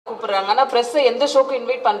கூப்பிடுறாங்க. ஆனா பிரஸ் எந்த ஷோக்கு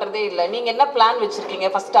இன்வைட் பண்றதே இல்ல. நீங்க என்ன பிளான் வச்சிருக்கீங்க?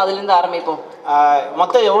 ஃபர்ஸ்ட் அதுல இருந்து ஆரம்பிப்போம்.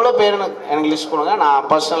 மொத்தம் எவ்வளோ பேருன்னு எனக்கு லிஸ்ட் கொடுங்க. நான்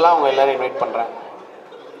பர்சனலாக அவங்க எல்லாரும் இன்வைட் பண்ணுறேன்.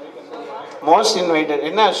 மோஸ்ட் இன்வைட்டட்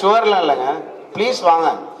என்ன ஷுவர்லாம் இல்லைங்க, ப்ளீஸ் வாங்க.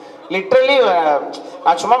 லிட்ரலி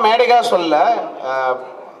நான் சும்மா மேடைக்காக சொல்ல.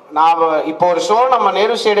 நான் இப்போ ஒரு ஷோ நம்ம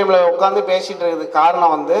நேரு ஸ்டேடியமில் உட்காந்து பேசிகிட்டு இருக்கிறதுக்கு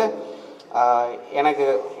காரணம் வந்து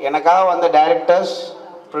எனக்காக வந்த directors,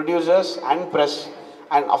 producers and press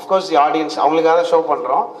and of course the audience, அவங்களுக்காக தான் ஷோ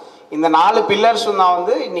பண்ணுறோம். இந்த 4 பில்லர்ஸும் தான்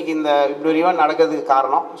வந்து இன்றைக்கி இந்த இப்படி ஒரு ஈவெண்ட் நடக்கிறதுக்கு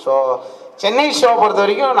காரணம். ஸோ சென்னை ஷோ பொறுத்த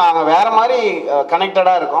வரைக்கும் நாங்கள் வேறு மாதிரி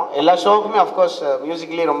கனெக்டடாக இருக்கோம். எல்லா ஷோவுக்குமே அஃப்கோர்ஸ்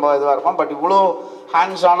மியூசிக்கலி ரொம்ப இதுவாக இருக்கும். பட் இவ்வளோ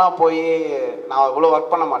ஹேண்ட்ஸ் ஆனாக போய் நான் இவ்வளோ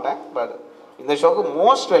ஒர்க் பண்ண மாட்டேன். பட் இந்த ஷோக்கு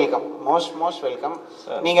மோஸ்ட் வெல்கம், மோஸ்ட் வெல்கம்.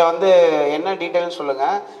 நீங்கள் வந்து என்ன டீட்டெயில்னு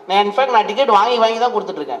சொல்லுங்கள். நான் இன்ஃபேக்ட் நான் டிக்கெட் வாங்கி தான்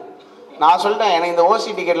கொடுத்துட்ருக்கேன். நான் சொல்லிட்டேன், எனக்கு இந்த ஓசி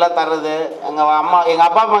டிக்கெட்லாம் தர்றது எங்கள்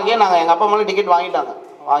அப்பா அம்மாக்கே எங்கள் அப்பா அம்மாவும் டிக்கெட் வாங்கி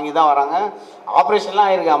தான் வராங்க. ஆப்ரேஷன்லாம்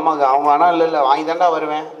ஆயிருக்கு அம்மாவுக்கு. அவங்க ஆனால் இல்லை வாங்கி தாண்டா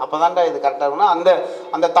வருவேன், அப்போ தாண்டா இது கரெக்டாக இருக்கும்னா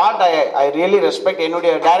அந்த தாட் ஐ ரியலி ரெஸ்பெக்ட்.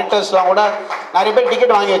 என்னுடைய டேரக்டர்ஸ்லாம் கூட நிறைய பேர்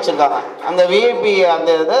டிக்கெட் வாங்கி வச்சுருக்காங்க. அந்த விஐபி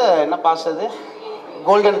அந்த இது என்ன பாஸ், அது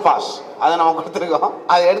கோல்டன் பாஸ், அதை நம்ம கொடுத்துருக்கோம்.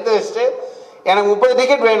 அதை எடுத்து வச்சுட்டு எனக்கு 30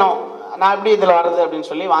 டிக்கெட் வேணும், நான் எப்படி இதில் வர்றது அப்படின்னு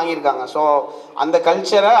சொல்லி வாங்கியிருக்காங்க. ஸோ அந்த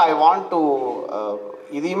கல்ச்சரை ஐ வாண்ட் டு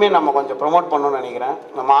இதையுமே நம்ம கொஞ்சம் ப்ரொமோட் பண்ணணும்னு நினைக்கிறேன்.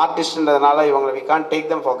 நம்ம ஆர்டிஸ்ட்ன்றதுனால இவங்களை we can't take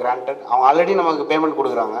them for granted. அவங்க ஆல்ரெடி நமக்கு பேமெண்ட்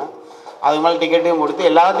கொடுக்குறாங்க, அதுக்கு மேலே டிக்கெட்டையும் கொடுத்து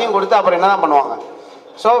எல்லாத்தையும் கொடுத்து அப்புறம் என்ன தான் பண்ணுவாங்க.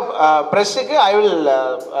 ஸோ ப்ரெஸ்ஸுக்கு ஐ வில்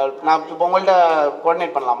நான் இப்போ உங்கள்கிட்ட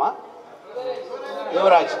கோஆர்டினேட் பண்ணலாமா?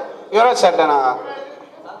 யுவராஜ் சார்ட்ட நான்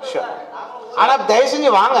ஷூர். ஆனால் தயவு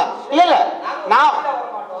செஞ்சு வாங்க. இல்லை நான்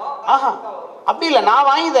அப்படி இல்லை, நான்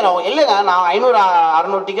வாங்கி தரேன். இல்லைங்க, நான்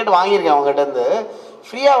 500-600 டிக்கெட் வாங்கியிருக்கேன் அவங்ககிட்டருந்து.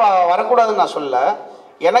 ஃப்ரீயாக வரக்கூடாதுன்னு நான் சொல்ல.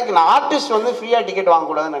 நான் ஆர்டிஸ்ட் வந்து ஃப்ரீயாக டிக்கெட்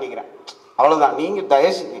வாங்கக்கூடாதுன்னு நினைக்கிறேன். அவ்வளோதான். நீங்கள்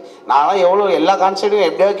தயவுசெஞ்சு நான்லாம் எவ்வளோ எல்லா கான்சர்ட்டும்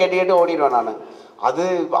எப்படியாவது கேட்டு ஓடிடுவேன் நான். அது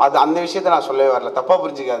அந்த விஷயத்த நான் சொல்லவே வரல, தப்பாக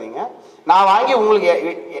புரிஞ்சுக்காதீங்க. நான் வாங்கி உங்களுக்கு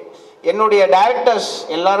என்னுடைய டைரக்டர்ஸ்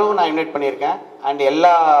எல்லாரும் நான் இன்வைட் பண்ணியிருக்கேன். அண்ட்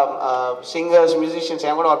எல்லா சிங்கர்ஸ், மியூசிஷியன்ஸ்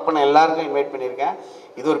என் கூட ஒர்க் பண்ண எல்லாருக்கும் இன்வைட் பண்ணியிருக்கேன்.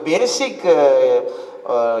 இது ஒரு பேசிக்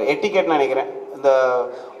எட்டிக்கெட்னு நினைக்கிறேன். இந்த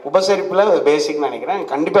உபசரிப்பில் பேசிக்னு நினைக்கிறேன்.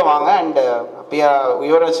 கண்டிப்பாக வாங்க. அண்ட்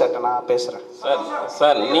யுவராஜ் சார்ட்ட நான் பேசுகிறேன்.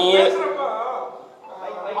 சார் நீயே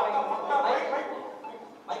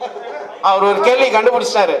அவர் ஒரு கேள்வி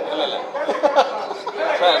கண்டுபிடிச்சிட்டாரு.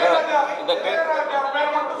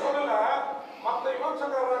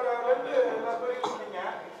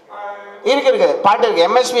 இருக்கு பாட்டு இருக்கு,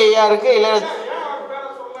 எம்எஸ்வி ஐயா இருக்கு.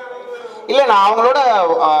 இல்லை நான் அவங்களோட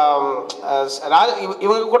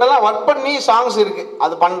இவங்க கூடலாம் ஒர்க் பண்ணி சாங்ஸ் இருக்கு,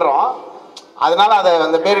 அது பண்ணுறோம். அதனால அதை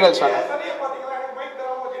அந்த பேர்கள் சொன்னேன்.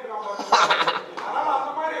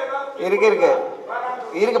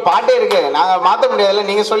 இருக்கு பாட்டே இருக்கு, நாங்கள் மாற்ற முடியாதுல்ல.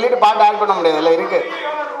 நீங்கள் சொல்லிட்டு பாட்டு ஆட் பண்ண முடியாதுல்ல. இருக்கு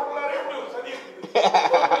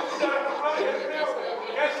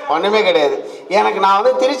ஒன்றுமே கிடையாது. நான்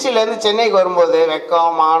வந்து திருச்சியிலேருந்து சென்னைக்கு வரும்போது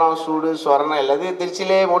வெக்கம், மானம், சூடு, சொரணம் எல்லாத்தையும்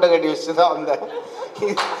திருச்சியிலே மூட்டை கட்டி வச்சு தான் வந்தேன்.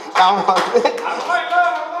 நாம் வந்து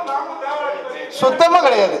சுத்தமாக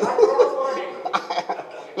கிடையாது.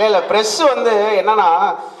 இல்லை ப்ரெஸ் வந்து என்னன்னா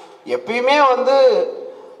எப்பயுமே வந்து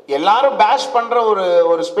எல்லாரும் பேஷ் பண்ணுற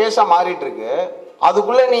ஒரு ஸ்பேஸாக மாறிட்டு இருக்கு.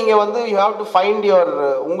 அதுக்குள்ளே நீங்கள் வந்து you have to find your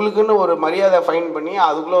உங்களுக்குன்னு ஒரு மரியாதை ஃபைண்ட் பண்ணி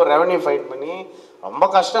அதுக்குள்ளே ஒரு ரெவன்யூ ஃபைண்ட் பண்ணி ரொம்ப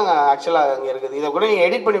கஷ்டங்க ஆக்சுவலாக அங்கே இருக்குது. இதை கூட நீங்கள்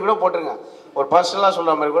எடிட் பண்ணி கூட போட்டுருங்க, ஒரு பர்சனலாக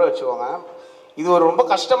சொல்கிற மாதிரி கூட வச்சுக்கோங்க. இது ஒரு ரொம்ப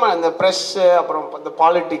கஷ்டமாக இந்த ப்ரெஸ்ஸு, அப்புறம் இந்த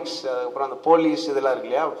பாலிட்டிக்ஸ், அப்புறம் அந்த போலீஸ் இதெல்லாம் இருக்கு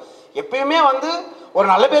இல்லையா. எப்பயுமே வந்து ஒரு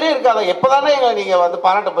நல்ல பேரே இருக்காது. எப்போ தானே நீங்கள் வந்து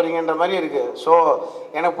பாராட்ட போகிறீங்கன்ற மாதிரி இருக்குது. ஸோ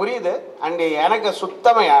எனக்கு புரியுது. அண்டு எனக்கு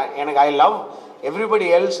சுத்தமாக I love everybody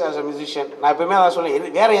else as a musician. நான் எப்பவுமே அதான் சொல்லுவேன்,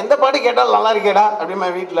 வேறு எந்த பாட்டு கேட்டாலும் நல்லா இருக்கேடா அப்படிமா.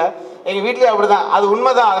 எங்கள் வீட்லேயே அப்படி தான், அது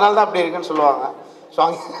உண்மை தான், அதனால தான் அப்படி இருக்குன்னு சொல்லுவாங்க. ஸோ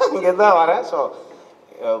அங்கே தான் வரேன். ஸோ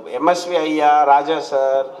எம்எஸ்வி ஐயா, ராஜா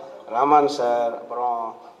சார், ரஹ்மான் சார், அப்புறம்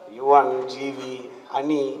யுவன், ஜிவி,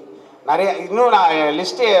 அனி, நிறைய இன்னும் நான்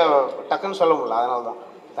லிஸ்ட்டே டக்குன்னு சொல்ல முடியல, அதனால தான்.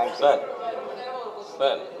 Thanks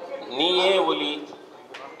sir. நீயே ஒலி,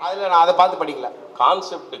 அதில் நான் அதை பார்த்து படிக்கல.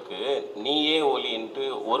 கான்செப்டுக்கு நீயே ஒலின்ட்டு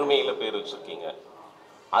ஒருமையில் பேர் வச்சுருக்கீங்க.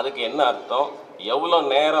 அதுக்கு என்ன அர்த்தம்? எவ்வளோ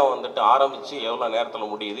நேரம் வந்துட்டு ஆரம்பித்து எவ்வளோ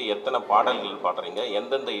நேரத்தில் முடியுது? எத்தனை பாடல்கள் பாடுறீங்க?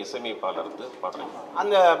 எந்தெந்த இசையமைப்பாளருக்கு பாடுறீங்க?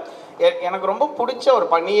 அந்த எனக்கு ரொம்ப பிடிச்ச ஒரு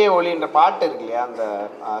பனியே ஒலின்ற பாட்டு இருக்கு இல்லையா, அந்த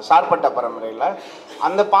சார்பட்ட பரம்பரையில்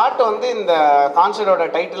அந்த பாட்டு வந்து இந்த கான்சர்ட்டோட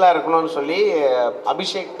டைட்டிலாக இருக்கணும்னு சொல்லி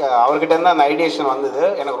அபிஷேக் அவர்கிட்ட இருந்து அந்த ஐடியேஷன் வந்தது.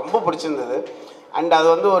 எனக்கு ரொம்ப பிடிச்சிருந்தது. அண்ட் அது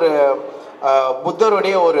வந்து ஒரு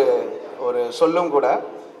புத்தருடைய ஒரு சொல்லும் கூட.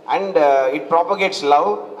 And it ப்ராபகேட்ஸ் love.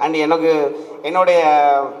 அண்ட் என்னுடைய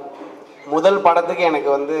முதல் படத்துக்கு எனக்கு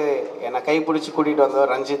வந்து என்னை கைப்பிடிச்சி கூட்டிகிட்டு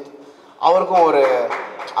வந்தவர் ரஞ்சித். அவருக்கும்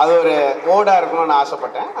அது ஒரு ஓடாக இருக்கணும்னு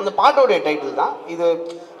ஆசைப்பட்டேன். அந்த பாட்டோடைய டைட்டில் தான் இது.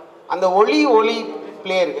 அந்த ஒளி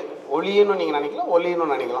ப்ளே இருக்குது. ஒளின்னு நீங்கள் நினைக்கலாம், ஒளின்னு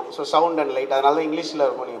நினைக்கலாம். ஸோ சவுண்ட் அண்ட் லைட், அதனால தான் இங்கிலீஷில்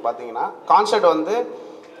இருக்கும். நீங்கள் பார்த்தீங்கன்னா கான்சர்ட் வந்து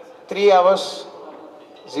 3 hours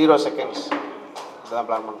 0 seconds இதுதான்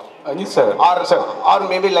பிளான் பண்ணுறோம். Ajith sir or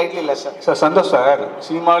maybe lightly less sir. Santhosh sir,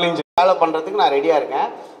 சினிமாலையும் வேலை பண்ணுறதுக்கு நான் ரெடியாக இருக்கேன்.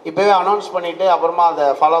 இப்போவே அனௌன்ஸ் பண்ணிவிட்டு அப்புறமா அதை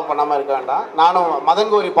ஃபாலோ பண்ணாமல் இருக்க வேண்டாம். நானும்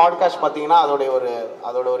மதன் கௌரி பாட்காஸ்ட் பார்த்தீங்கன்னா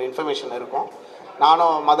அதோட ஒரு இன்ஃபர்மேஷன் இருக்கும்.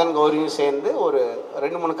 நானும் மதன் கௌரியும் சேர்ந்து ஒரு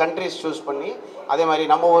 2-3 கண்ட்ரிஸ் சூஸ் பண்ணி அதே மாதிரி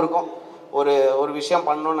நம்ம ஊருக்கும் ஒரு விஷயம்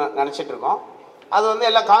பண்ணணும்னு நினச்சிட்டு இருக்கோம். அது வந்து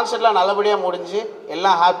எல்லா கான்சர்ட்லாம் நல்லபடியாக முடிஞ்சு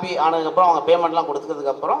எல்லாம் ஹாப்பி ஆனதுக்கப்புறம் அவங்க பேமெண்ட்லாம்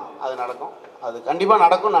கொடுத்ததுக்கப்புறம் அது நடக்கும். அது கண்டிப்பாக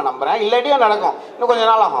நடக்கும் நான் நம்புகிறேன். இல்லாட்டியும் நடக்கும், இன்னும்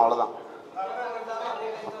கொஞ்சம் நாள் ஆகும், அவ்வளோதான்.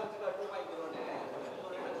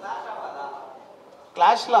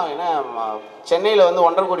 கிளாஷ்லாம் ஏன்னா சென்னையில் வந்து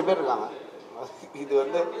 1.5 கோடி பேர் இருக்காங்க. இது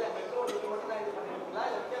வந்து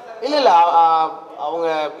இல்லை அவங்க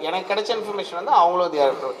எனக்கு கிடைச்ச இன்ஃபர்மேஷன் வந்து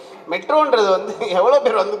அவங்களும் மெட்ரோன்றது வந்து எவ்வளோ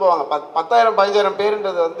பேர் வந்து போவாங்க, 10,000-15,000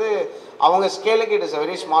 பேருன்றது வந்து அவங்க ஸ்கேலுக்கு it is a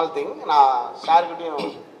very small thing. நான் சார்கிட்டையும்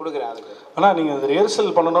கொடுக்குறேன் அதுக்கு. ஆனால் நீங்கள்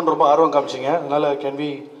ரிஹர்சல் பண்ணணும்னு ரொம்ப ஆர்வம் காமிச்சிங்க. அதனால் can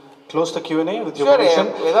we close the Q&A with your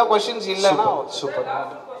permission? ஏதாவது கொஸ்டின்ஸ் இல்லைன்னா சூப்பர்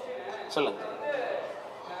சொல்லுங்கள்.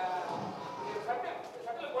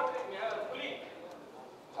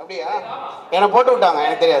 அப்படியா? என்னை போட்டு விட்டாங்க,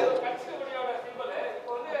 எனக்கு தெரியாது.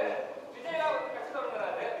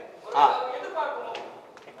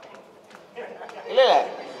 இல்லை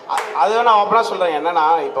அது நான் ஓப்பனாக சொல்கிறேன். என்னென்னா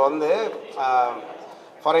இப்போ வந்து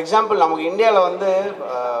ஃபார் எக்ஸாம்பிள் நமக்கு இந்தியாவில் வந்து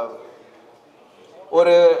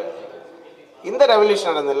ஒரு இந்த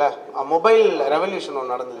ரெவல்யூஷன் நடந்ததுல்ல, மொபைல் ரெவல்யூஷன்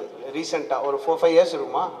ஒன்று நடந்தது ரீசெண்டாக, ஒரு 4-5 years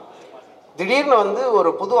இருக்குமா. திடீர்னு வந்து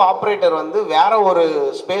ஒரு புது ஆப்ரேட்டர் வந்து வேற ஒரு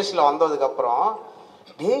ஸ்பேஸில் வந்ததுக்கப்புறம்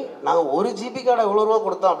நாங்கள் 1 GB கார்டை எவ்வளோ ரூபா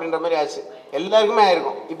கொடுத்தோம் அப்படின்ற மாதிரி ஆச்சு. எல்லாருக்குமே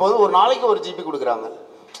ஆயிருக்கும். இப்போ வந்து ஒரு நாளைக்கு 1 GB கொடுக்குறாங்க.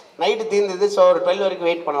 நைட்டு தீர்ந்தது, ஸோ ஒரு 12 வரைக்கும்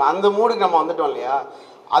வெயிட் பண்ணலாம். அந்த மூடுக்கு நம்ம வந்துட்டோம் இல்லையா.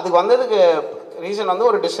 அதுக்கு வந்ததுக்கு ரீசன் வந்து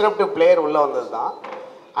ஒரு டிஸ்ரப்டிவ் பிளேயர் உள்ளே வந்தது தான்.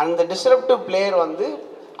 அந்த டிஸ்ரப்டிவ் பிளேயர் வந்து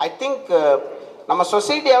ஐ திங்க் நம்ம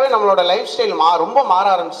சொசைட்டியாகவே நம்மளோட லைஃப் ஸ்டைல் ரொம்ப மாற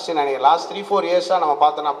ஆரம்பிச்சிச்சுன்னு நினைக்கிறேன். லாஸ்ட் 3-4 years நம்ம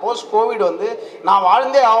பார்த்தோன்னா போஸ்ட் கோவிட் வந்து நான்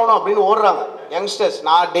வாழ்ந்தே ஆகணும் அப்படின்னு ஓடுறாங்க யங்ஸ்டர்ஸ்.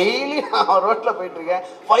 நான் டெய்லி ரோட்டில் போயிட்டுருக்கேன்,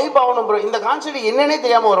 வைப் ஆகணும் ப்ரோ. இந்த கான்செப்ட் என்னன்னே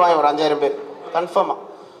தெரியாமல் வருவாங்க ஒரு 5,000 பேர் கன்ஃபார்மாக.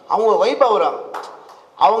 அவங்க வைப் ஆகுறாங்க.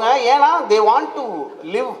 அவங்க ஏன்னா தே வாண்ட் டு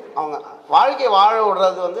லிவ், அவங்க வாழ்க்கையை வாழ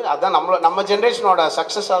விடுறது வந்து அதுதான் நம்ம ஜென்ரேஷனோட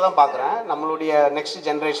சக்ஸஸாக தான் பார்க்குறேன். நம்மளுடைய நெக்ஸ்ட்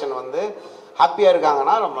ஜென்ரேஷன் வந்து ஹாப்பியாக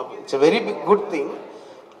இருக்காங்கன்னா நம்ம it's a very big good thing.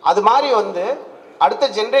 அது மாதிரி வந்து அடுத்த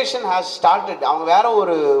ஜென்ரேஷன் ஹேஸ் ஸ்டார்டட். அவங்க வேற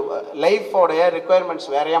ஒரு லைஃபோடைய ரிக்குவயர்மெண்ட்ஸ்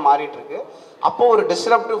வேறையாக மாறிட்டுருக்கு. அப்போது ஒரு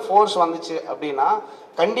டிஸ்ரப்டிவ் ஃபோர்ஸ் வந்துச்சு அப்படின்னா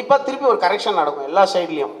கண்டிப்பாக திருப்பி ஒரு கரெக்ஷன் நடக்கும் எல்லா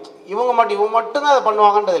சைட்லேயும். இவங்க மட்டும்தான் அதை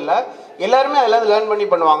பண்ணுவாங்கன்றது இல்லை, எல்லாருமே அதில் லேர்ன் பண்ணி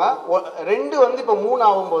பண்ணுவாங்க. 2 வந்து இப்போ 3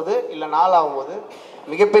 ஆகும்போது இல்லை 4 ஆகும்போது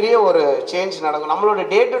மிகப்பெரிய ஒரு சேஞ்ச் நடக்கும். நம்மளோட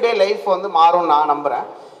டே டு டே லைஃப் வந்து மாறும்னு நான் நம்புகிறேன்.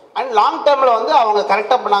 அண்ட் லாங் டேர்மில் வந்து அவங்க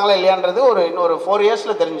கரெக்டாக பண்ணாங்களா இல்லையான்றது இன்னொரு 4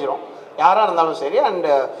 yearsல தெரிஞ்சிடும் யாராக இருந்தாலும் சரி. அண்ட்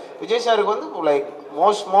விஜய் சாருக்கு வந்து லைக்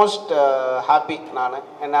மோஸ்ட் ஹாப்பி. நான்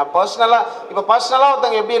என்ன பர்சனலாக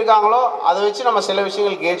ஒருத்தவங்க எப்படி இருக்காங்களோ அதை வச்சு நம்ம சில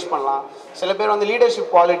விஷயங்கள் கேஜ் பண்ணலாம். சில பேர் வந்து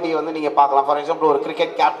லீடர்ஷிப் குவாலிட்டி வந்து நீங்கள் பார்க்கலாம். ஃபார் எக்ஸாம்பிள் ஒரு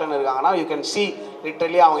கிரிக்கெட் கேப்டன் இருக்காங்கன்னா யூ கேன் சி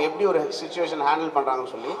லிட்ரலி அவங்க எப்படி ஒரு சுச்சுவேஷன் ஹேண்டில்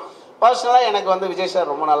பண்ணுறாங்கன்னு சொல்லி. பர்சனலாக எனக்கு வந்து விஜய்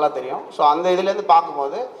சார் ரொம்ப நல்லா தெரியும். ஸோ அந்த இதுலேருந்து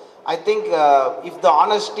பார்க்கும்போது I think if the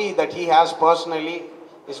honesty that he has personally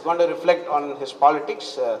is going to reflect on his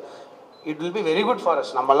politics, it will be very good for us.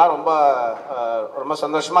 நம்மலாம் ரொம்ப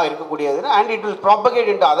சந்தோஷமாக இருக்கக்கூடியது. And it will propagate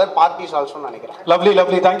into other parties also நினைக்கிறேன்.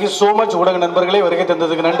 Lovely thank you so much. ஊடக நண்பர்களே, வருகை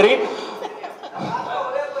தந்ததுக்கு நன்றி.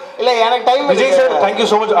 இல்லை எனக்கு time. Vijay sir thank you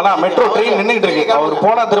so much. ஆனால் மெட்ரோ ட்ரெயின் நின்றுட்டு இருக்கு, அவர்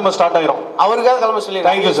போனால் திரும்ப ஸ்டார்ட் ஆயிரும். அவருக்காக கிளம்ப சொல்லி.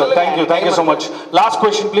 Thank you sir, thank you so much. Last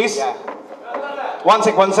question please. One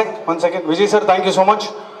second Vijay sir, thank you so much.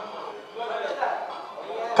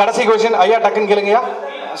 கடைசி கொஸ்டின் ஐயா, டக்குன்னு கேளுங்கய்யா.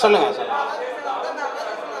 சொல்லுங்க.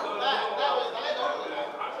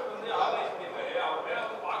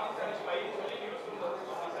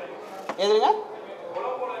 எதுங்க?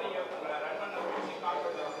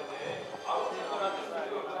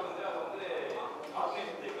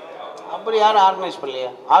 அப்படி யாரும் ஆர்கனைஸ்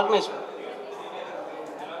பண்ணலையா?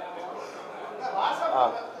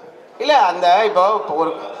 இல்லை அந்த இப்போ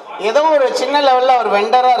ஒரு ஏதோ ஒரு சின்ன லெவலில் அவர்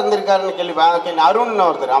வெண்டராக இருந்திருக்காருன்னு கேள்வி. அருண்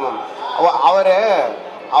ஒருத்தர், ஆமாம்,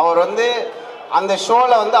 அவர் வந்து அந்த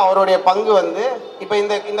ஷோவில் வந்து அவருடைய பங்கு வந்து இப்போ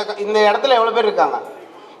இந்த இடத்துல எவ்வளோ பேர் இருக்காங்க.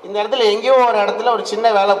 இந்த இடத்துல எங்கேயோ ஒரு இடத்துல ஒரு சின்ன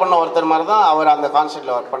வேலை பண்ண ஒருத்தர் மாதிரி தான் அவர் அந்த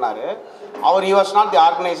கான்செப்டில் ஒர்க் பண்ணார். he was not the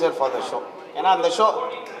organizer for the show. ஏன்னா அந்த ஷோ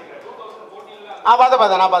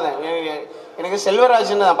பார்த்தேன் நான் பார்த்தேன். எனக்கு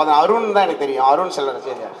செல்வராஜ்னு நான் பார்த்தேன். அருண் தான் எனக்கு தெரியும், அருண் செல்வராஜ்.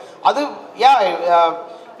 அது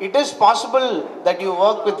it is possible that you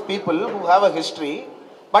work with people who have a history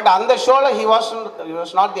but அந்த ஷோவில் he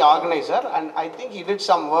was not the organizer, and I think he did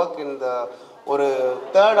some work in the ஒரு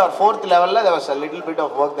third or fourth லெவலில் there was a little bit of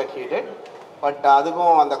work that he did, but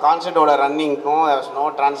அதுக்கும் அந்த கான்சர்ட்டோட ரன்னிங்க்கும் there was no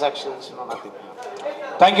transactions, no nothing.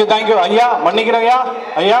 Thank you ஐயா, மன்னிக்கிறேன்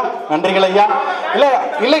ஐயா, நன்றிகள் ஐயா.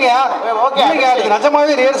 இல்லைங்க okay, இதுக்கு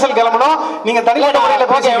நிஜமாவே ரிஹர்சல் கிளம்பணும், நீங்க தனிப்பட்ட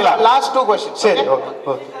முறையில் பேசிக்கலாம். Last 2 questions. சரி,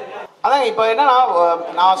 ஓகே. அதான் இப்போ என்னன்னா,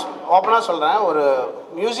 நான் ஓப்பனாக சொல்கிறேன், ஒரு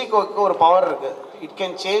மியூசிக்கு ஒரு பவர் இருக்குது. It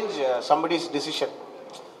can change somebody's decision.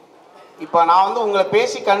 இப்போ நான் வந்து உங்களை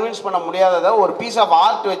பேசி கன்வின்ஸ் பண்ண முடியாததை ஒரு பீஸ் ஆஃப்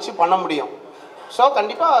ஆர்ட் வச்சு பண்ண முடியும். ஸோ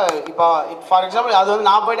கண்டிப்பாக இப்போ ஃபார் எக்ஸாம்பிள் அது வந்து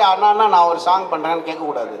நான் போய்ட்டு அண்ணா நான் ஒரு சாங் பண்ணுறேன்னு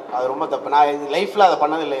கேட்கக்கூடாது, அது ரொம்ப தப்பு. நான் இது லைஃப்பில் அதை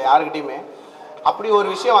பண்ணதில்லை யாருக்கிட்டையுமே. அப்படி ஒரு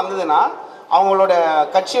விஷயம் வந்ததுன்னா அவங்களோட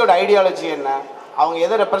கட்சியோட ஐடியாலஜி என்ன, அவங்க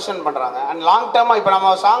எதை ரெப்ரசன்ட் பண்ணுறாங்க, அண்ட் லாங் டேர்மாக இப்போ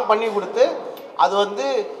நம்ம சாங் பண்ணி கொடுத்து அது வந்து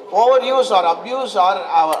over use R abuse R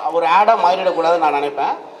ஒரு ஆடாக மாறிடக்கூடாதுன்னு நான்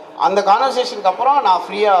நினைப்பேன். அந்த கான்வர்சேஷனுக்கு அப்புறம் நான்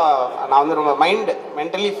ஃப்ரீயாக, நான் வந்து ரொம்ப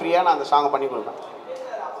மென்டலி ஃப்ரீயாக நான் அந்த சாங்கை பண்ணி கொடுப்பேன்.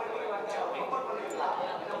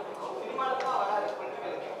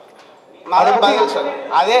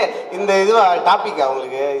 அதே இந்த இது டாபிக்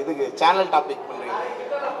அவங்களுக்கு இதுக்கு சேனல் டாபிக் பண்ணுறீங்க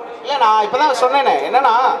இல்லை? நான் இப்போ தான் சொன்னேனே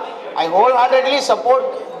என்னன்னா, ஐ whole heartedly support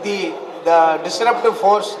the disruptive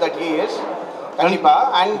force that he is கண்டிப்பாக.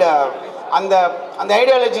 அண்ட் அந்த அந்த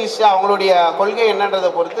ஐடியாலஜிஸ் அவங்களுடைய கொள்கை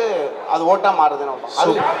என்னன்றதை பொறுத்து அது ஓட்டா மாறுதுன்னு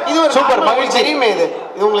அது இது ஒரு சூப்பர் மகிழ்ச்சி. தெரியுமே இது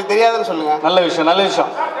உங்களுக்கு தெரியாதுன்னு சொல்லுங்க. நல்ல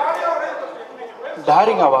விஷயம்.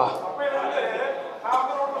 டாரிங்காவா?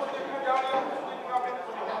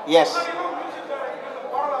 எஸ்.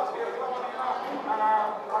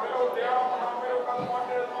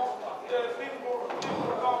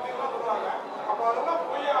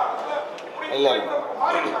 இல்லை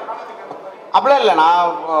அப்படிலாம் இல்லை. நான்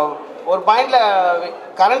ஒரு பாயிண்டில்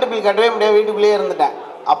கரண்ட் பில் கட்டவே முடியாது, வீட்டுக்குள்ளேயே இருந்துட்டேன்.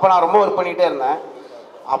 அப்போ நான் ரொம்ப ஒர்க் பண்ணிகிட்டே இருந்தேன்.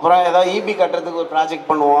 அப்புறம் ஏதாவது இபி கட்டுறதுக்கு ஒரு ப்ராஜெக்ட்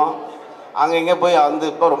பண்ணுவோம், அங்கே இங்கே போய் வந்து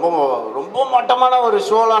இப்போ ரொம்ப ரொம்ப மட்டமான ஒரு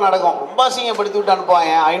ஷோலாம் நடக்கும், ரொம்ப அசிங்கப்படுத்தி விட்டு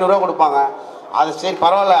அனுப்புவாங்க, 500 ரூபா கொடுப்பாங்க. அது சரி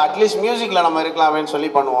பரவாயில்ல, அட்லீஸ்ட் மியூசிக்கில் நம்ம இருக்கலாமேன்னு சொல்லி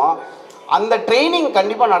பண்ணுவோம். அந்த ட்ரைனிங்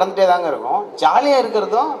கண்டிப்பாக நடந்துகிட்டே தாங்க இருக்கும். ஜாலியாக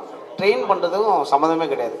இருக்கிறதும் ட்ரெயின் பண்ணுறதுக்கும் சம்மந்தமே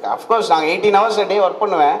கிடையாது. அஃப்கோர்ஸ் நாங்கள் 18 hours a day ஒர்க்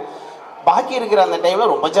பண்ணுவேன். பாக்கி இருக்கிற அந்த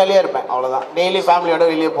டைமில் ரொம்ப ஜாலியாக இருப்பேன், அவ்வளோதான். டெய்லி ஃபேமிலியோட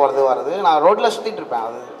வெளியே போகிறது வர்றது, நான் ரோட்டில் சுற்றிட்டு இருப்பேன்.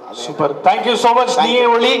 அது சூப்பர். Thank you so much. நீயே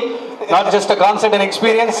ஒளி, not just a concert and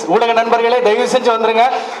experience. ஊடக நண்பர்களே தயவு செஞ்சு வந்துருங்க.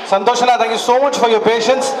 சந்தோஷனா thank you so much for your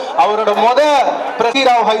patience. அவரோட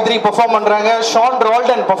பிரதிராவ் ஹைத்ரி பெர்ஃபார்ம் பண்ணுறாங்க, ஷான்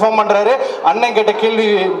ரால்டன் பெர்ஃபார்ம் பண்ணுறாரு. அண்ணன் கேட்ட கேள்வி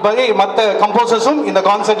படி மற்ற கம்போசர்ஸும் இந்த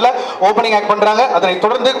கான்சர்ட்டில் ஓப்பனிங் ஆக்ட் பண்ணுறாங்க. அதனை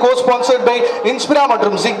தொடர்ந்து கோ ஸ்பான்சர்ட் பை இன்ஸ்பிரா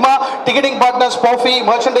மற்றும் sigma, ticketing partners பாஃபி,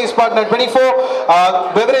 merchandise partner 24,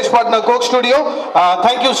 beverage partner Coke studio.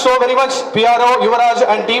 Thank you so very much PRO Yuvraj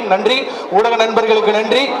and team. நன்றி. ஊடக நண்பர்களுக்கு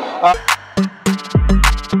நன்றி.